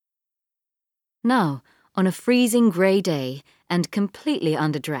Now, on a freezing grey day and completely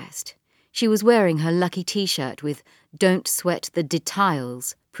underdressed, she was wearing her lucky T-shirt with "Don't Sweat the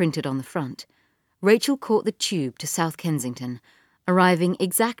Details" printed on the front. Rachel caught the tube to South Kensington, arriving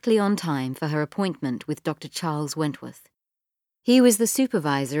exactly on time for her appointment with Dr. Charles Wentworth. He was the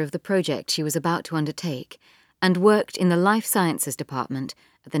supervisor of the project she was about to undertake and worked in the Life Sciences Department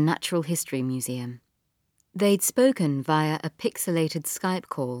at the Natural History Museum. They'd spoken via a pixelated Skype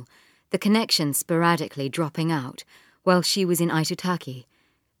call, the connection sporadically dropping out while she was in Aitutaki,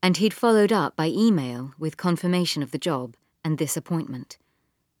 and he'd followed up by email with confirmation of the job and this appointment.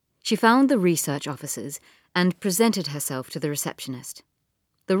 She found the research officers and presented herself to the receptionist.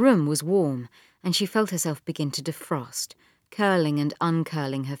 The room was warm, and she felt herself begin to defrost, curling and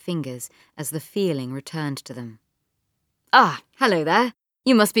uncurling her fingers as the feeling returned to them. "Ah, hello there.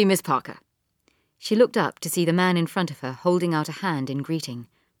 You must be Miss Parker." She looked up to see the man in front of her holding out a hand in greeting.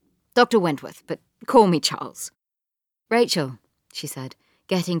 "Dr. Wentworth, but call me Charles." "Rachel," she said,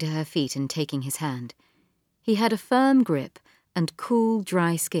 getting to her feet and taking his hand. He had a firm grip and cool,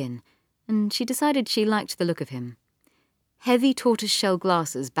 dry skin, and she decided she liked the look of him. Heavy tortoise-shell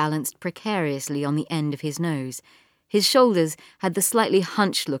glasses balanced precariously on the end of his nose. His shoulders had the slightly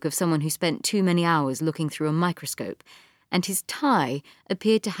hunched look of someone who spent too many hours looking through a microscope, and his tie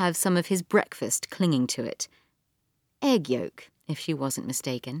appeared to have some of his breakfast clinging to it. Egg yolk, if she wasn't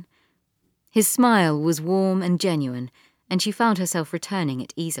mistaken. His smile was warm and genuine, and she found herself returning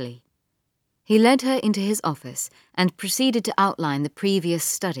it easily. He led her into his office and proceeded to outline the previous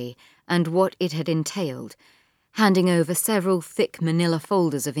study and what it had entailed, handing over several thick manila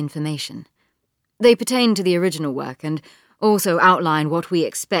folders of information. They pertain to the original work and also outline what we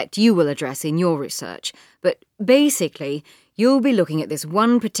expect you will address in your research, but basically, you'll be looking at this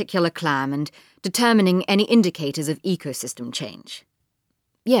one particular clam and determining any indicators of ecosystem change.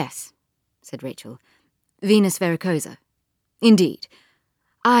 "Yes," said Rachel. "Venus vericosa." "Indeed.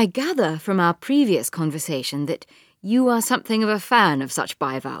 I gather from our previous conversation that you are something of a fan of such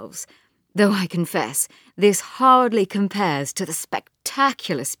bivalves, though I confess this hardly compares to the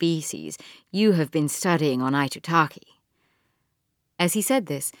spectacular species you have been studying on Aitutaki." As he said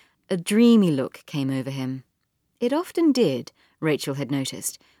this, a dreamy look came over him. It often did, Rachel had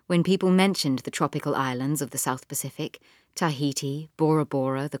noticed, when people mentioned the tropical islands of the South Pacific, Tahiti, Bora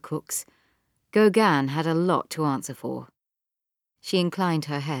Bora, the Cooks. Gauguin had a lot to answer for. She inclined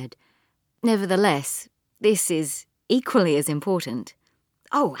her head. "Nevertheless, this is equally as important."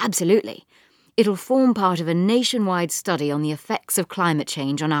 "Oh, absolutely. It'll form part of a nationwide study on the effects of climate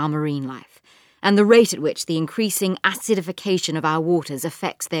change on our marine life, and the rate at which the increasing acidification of our waters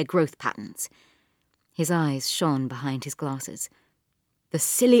affects their growth patterns." His eyes shone behind his glasses. "The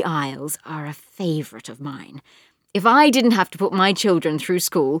Scilly Isles are a favourite of mine. If I didn't have to put my children through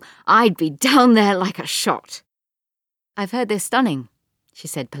school, I'd be down there like a shot." "I've heard they're stunning," she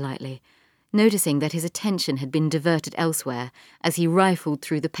said politely, noticing that his attention had been diverted elsewhere as he rifled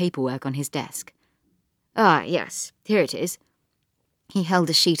through the paperwork on his desk. "Ah, yes, here it is." He held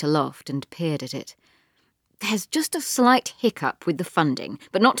a sheet aloft and peered at it. "There's just a slight hiccup with the funding,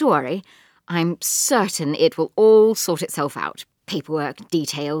 but not to worry. I'm certain it will all sort itself out. Paperwork,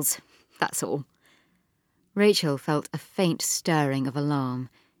 details, that's all." Rachel felt a faint stirring of alarm.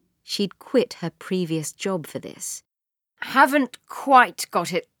 She'd quit her previous job for this. "Haven't quite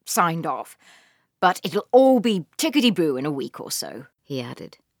got it signed off, but it'll all be tickety-boo in a week or so," he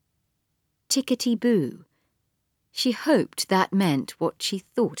added. Tickety-boo. She hoped that meant what she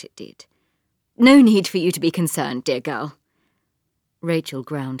thought it did. "No need for you to be concerned, dear girl." Rachel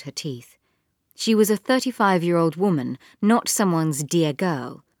ground her teeth. She was a 35-year-old woman, not someone's dear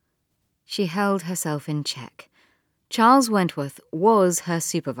girl. She held herself in check. Charles Wentworth was her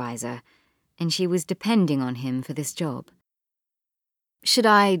supervisor, and she was depending on him for this job. "Should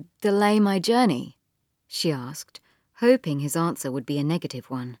I delay my journey?" she asked, hoping his answer would be a negative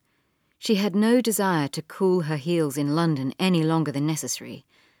one. She had no desire to cool her heels in London any longer than necessary.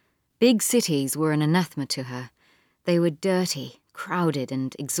 Big cities were an anathema to her. They were dirty, crowded,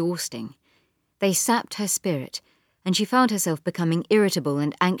 and exhausting. They sapped her spirit, and she found herself becoming irritable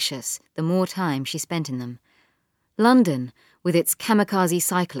and anxious the more time she spent in them. London, with its kamikaze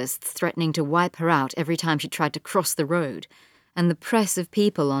cyclists threatening to wipe her out every time she tried to cross the road, and the press of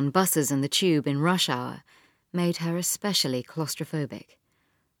people on buses and the tube in rush hour, made her especially claustrophobic.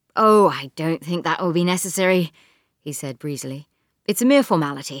 "Oh, I don't think that will be necessary," he said breezily. "It's a mere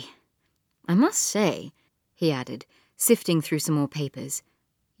formality. I must say," he added, sifting through some more papers,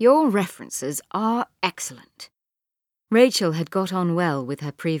 "your references are excellent." Rachel had got on well with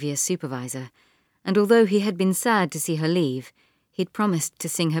her previous supervisor, and although he had been sad to see her leave, he'd promised to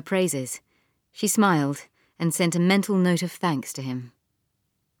sing her praises. She smiled and sent a mental note of thanks to him.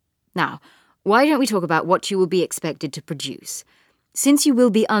 Now, why don't we talk about what you will be expected to produce? Since you will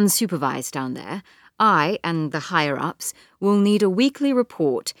be unsupervised down there, I and the higher-ups will need a weekly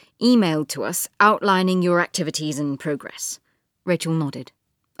report emailed to us outlining your activities and progress. Rachel nodded.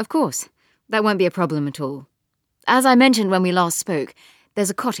 Of course, that won't be a problem at all. As I mentioned when we last spoke, there's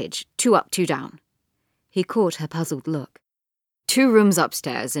a cottage, 2 up, 2 down. He caught her puzzled look. 2 rooms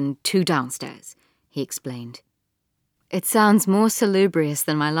upstairs and 2 downstairs, he explained. It sounds more salubrious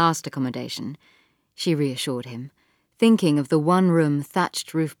than my last accommodation, she reassured him, thinking of the 1-room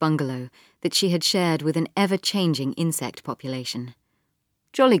thatched roof bungalow that she had shared with an ever-changing insect population.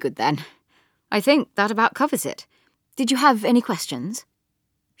 Jolly good then. I think that about covers it. Did you have any questions?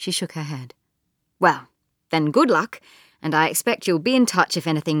 She shook her head. Well, then good luck, and I expect you'll be in touch if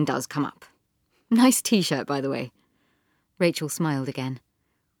anything does come up. Nice t-shirt, by the way. Rachel smiled again.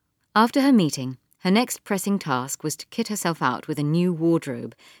 After her meeting, her next pressing task was to kit herself out with a new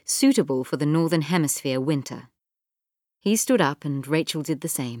wardrobe suitable for the Northern Hemisphere winter. He stood up and Rachel did the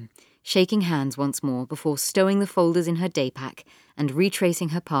same, shaking hands once more before stowing the folders in her daypack and retracing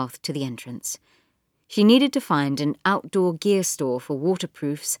her path to the entrance. She needed to find an outdoor gear store for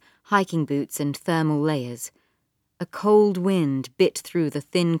waterproofs, hiking boots and thermal layers. A cold wind bit through the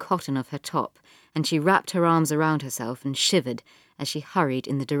thin cotton of her top, and she wrapped her arms around herself and shivered as she hurried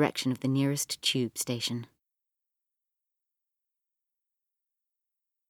in the direction of the nearest tube station.